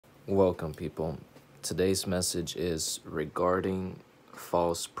Welcome, people. Today's message is regarding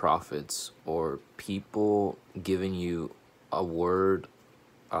false prophets or people giving you a word,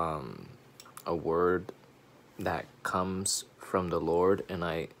 um, a word that comes from the Lord. And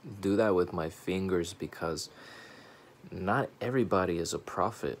I do that with my fingers because not everybody is a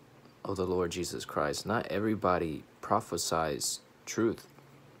prophet of the Lord Jesus Christ. Not everybody prophesies truth.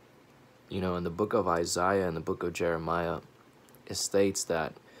 You know, in the book of Isaiah and the book of Jeremiah, it states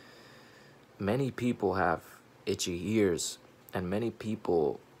that many people have itchy ears, and many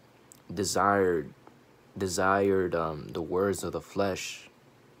people desired the words of the flesh.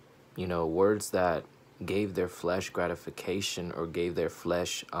 You know, words that gave their flesh gratification or gave their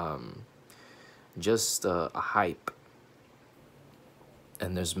flesh just a hype.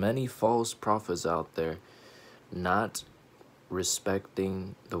 And there's many false prophets out there not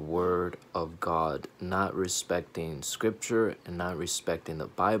respecting the word of God, not respecting scripture, and not respecting the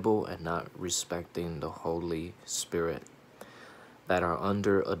Bible, and not respecting the Holy Spirit, that are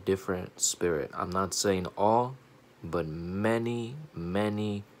under a different spirit. I'm not saying all, but many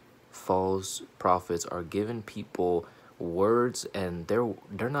false prophets are giving people words, and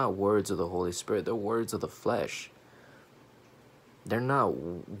they're not words of the Holy Spirit, they're words of the flesh. They're not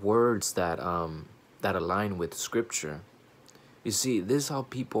words that align with scripture. You see, this is how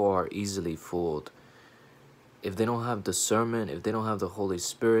people are easily fooled. If they don't have discernment, if they don't have the Holy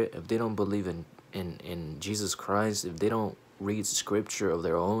Spirit, if they don't believe in Jesus Christ, if they don't read scripture of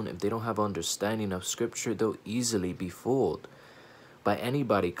their own, if they don't have understanding of scripture, they'll easily be fooled by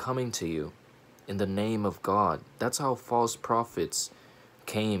anybody coming to you in the name of God. That's how false prophets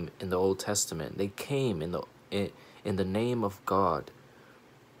came in the Old Testament. They came in the name of God,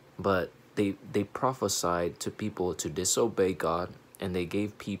 but they prophesied to people to disobey God, and they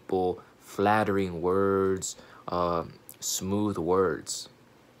gave people flattering words, smooth words.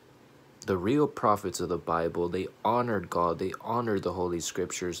 The real prophets of the Bible, they honored God, they honored the Holy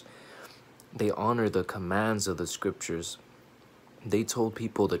Scriptures, they honored the commands of the Scriptures. They told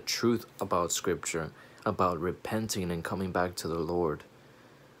people the truth about Scripture, about repenting and coming back to the Lord.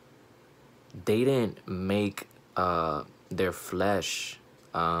 They didn't make their flesh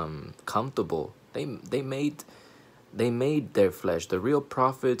comfortable. They made their flesh. The real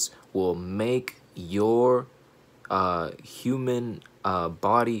prophets will make your human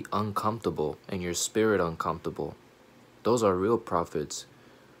body uncomfortable and your spirit uncomfortable. Those are real prophets.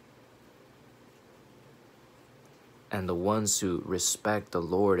 And the ones who respect the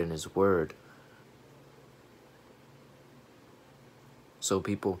Lord and His word. So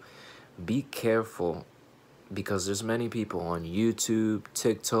people, be careful, because there's many people on YouTube,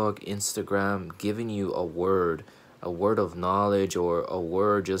 TikTok, Instagram giving you a word of knowledge, or a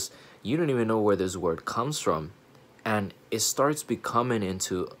word just, you don't even know where this word comes from. And it starts becoming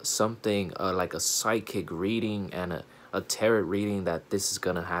into something like a psychic reading and a tarot reading, that this is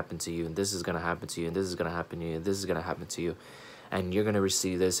going to happen to you, and this is going to happen to you, and this is going to happen to you, and this is going to happen to you. And you're going to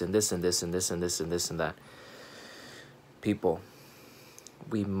receive this, and this, and this, and this, and this, and this, and that. People,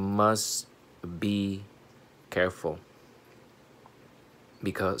 we must be careful,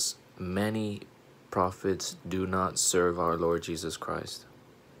 because many prophets do not serve our Lord Jesus Christ.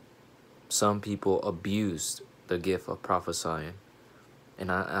 Some people abused the gift of prophesying,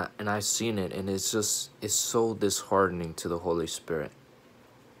 and I've seen it, and it's so disheartening to the Holy Spirit.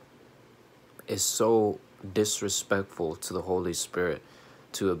 It's so disrespectful to the Holy Spirit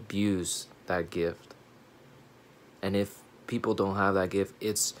to abuse that gift. And if people don't have that gift,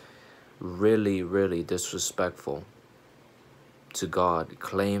 it's really disrespectful to God,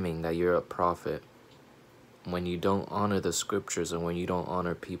 claiming that you're a prophet when you don't honor the scriptures, and when you don't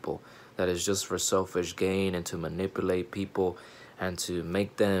honor people. That is just for selfish gain, and to manipulate people, and to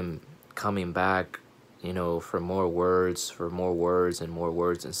make them coming back, you know, for more words and more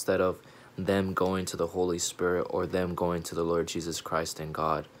words, instead of them going to the Holy Spirit, or them going to the Lord Jesus Christ and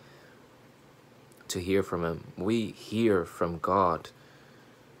God to hear from Him. We hear from God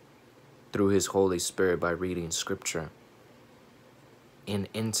through His Holy Spirit by reading scripture in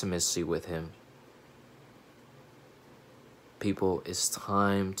intimacy with Him. People, it's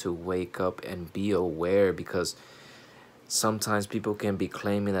time to wake up and be aware, because sometimes people can be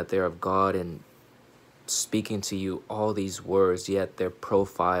claiming that they're of God and speaking to you all these words, yet their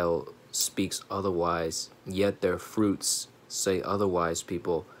profile speaks otherwise, yet their fruits say otherwise,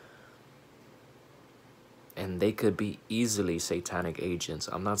 people. And they could be easily satanic agents.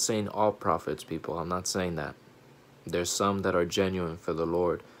 I'm not saying all prophets, people. I'm not saying that. There's some that are genuine for the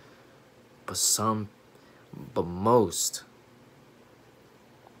Lord. But most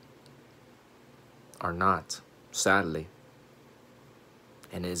are not, sadly.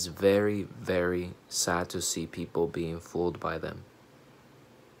 And it's very, very sad to see people being fooled by them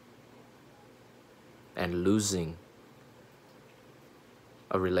and losing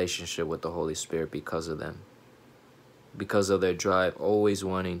a relationship with the Holy Spirit because of them, because of their drive, always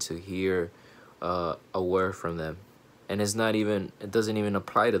wanting to hear a word from them. And it doesn't even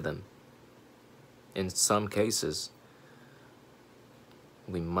apply to them. In some cases,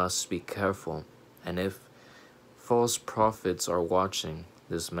 we must be careful. And if false prophets are watching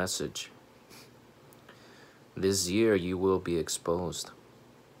this message, this year you will be exposed.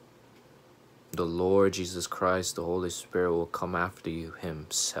 The Lord Jesus Christ, the Holy Spirit, will come after you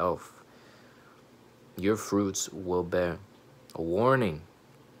himself. Your fruits will bear. A warning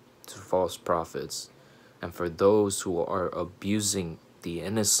to false prophets and for those who are abusing the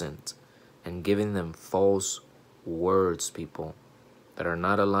innocent and giving them false words, people, that are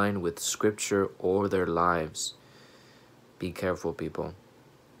not aligned with Scripture or their lives. Be careful, people,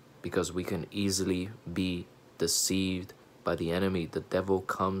 because we can easily be deceived by the enemy. The devil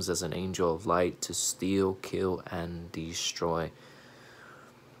comes as an angel of light to steal, kill, and destroy.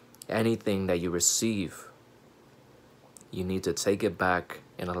 Anything that you receive, you need to take it back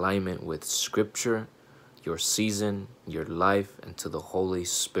in alignment with Scripture, your season, your life, and to the Holy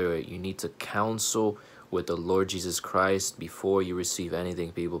Spirit. You need to counsel with the Lord Jesus Christ before you receive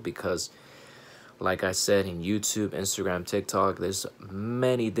anything, people, because like I said, in YouTube, Instagram, TikTok, there's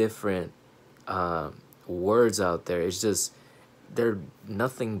many different words out there. It's just, they're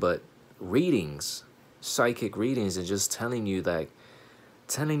nothing but readings, psychic readings, and just telling you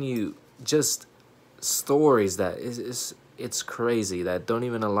just stories that it's crazy, that don't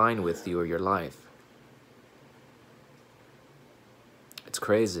even align with you or your life. It's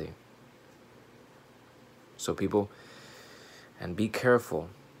crazy. So people, and be careful.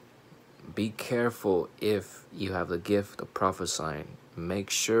 Be careful if you have the gift of prophesying. Make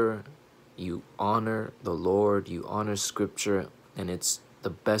sure you honor the Lord, you honor Scripture, and it's the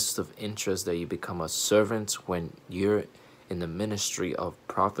best of interest that you become a servant when you're in the ministry of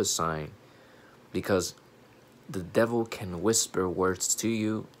prophesying, because the devil can whisper words to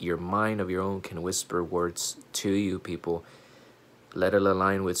you. Your mind of your own can whisper words to you, people. Let it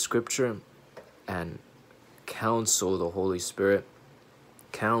align with Scripture and counsel the Holy Spirit,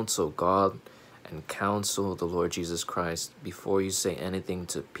 counsel God, and counsel the Lord Jesus Christ before you say anything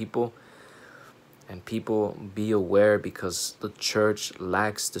to people. And people, be aware, because the church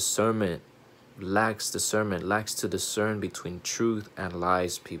lacks discernment, lacks to discern between truth and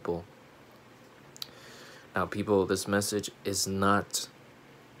lies, people. Now, people, this message is not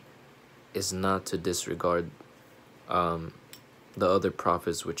to disregard the other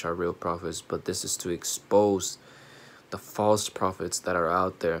prophets, which are real prophets, but this is to expose the false prophets that are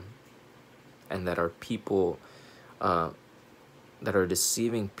out there, and that are people that are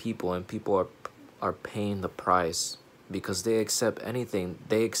deceiving people, and people are paying the price because they accept anything.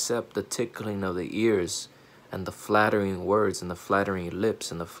 They accept the tickling of the ears and the flattering words and the flattering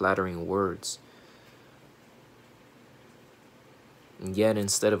lips and the flattering words. And yet,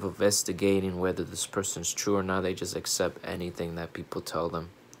 instead of investigating whether this person's true or not, they just accept anything that people tell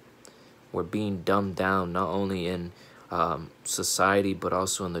them. We're being dumbed down, not only in society, but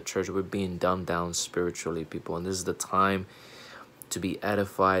also in the church. We're being dumbed down spiritually, people. And this is the time to be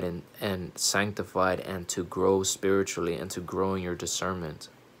edified and sanctified, and to grow spiritually, and to grow in your discernment.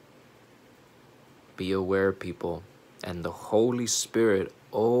 Be aware, people. And the Holy Spirit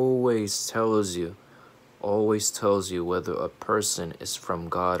always tells you whether a person is from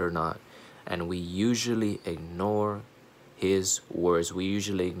God or not. And we usually ignore his words. We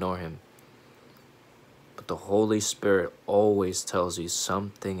usually ignore him. But the Holy Spirit always tells you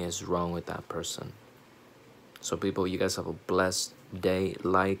something is wrong with that person. So people, you guys have a blessed day.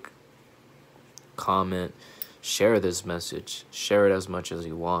 Like, comment, share this message. Share it as much as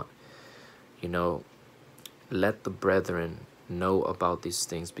you want. You know, let the brethren know about these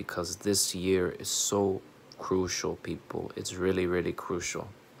things, because this year is so crucial, people. It's really, really crucial.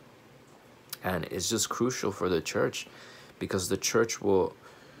 And it's just crucial for the church, because the church will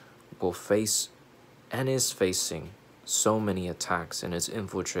face and is facing so many attacks, and it's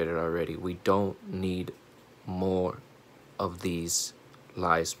infiltrated already. We don't need more of these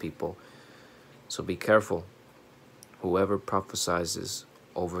lies, people. So be careful. Whoever prophesies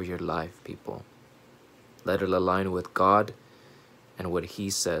over your life, people, let it align with God and what he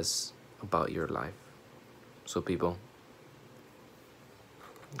says about your life. So people,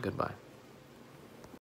 goodbye.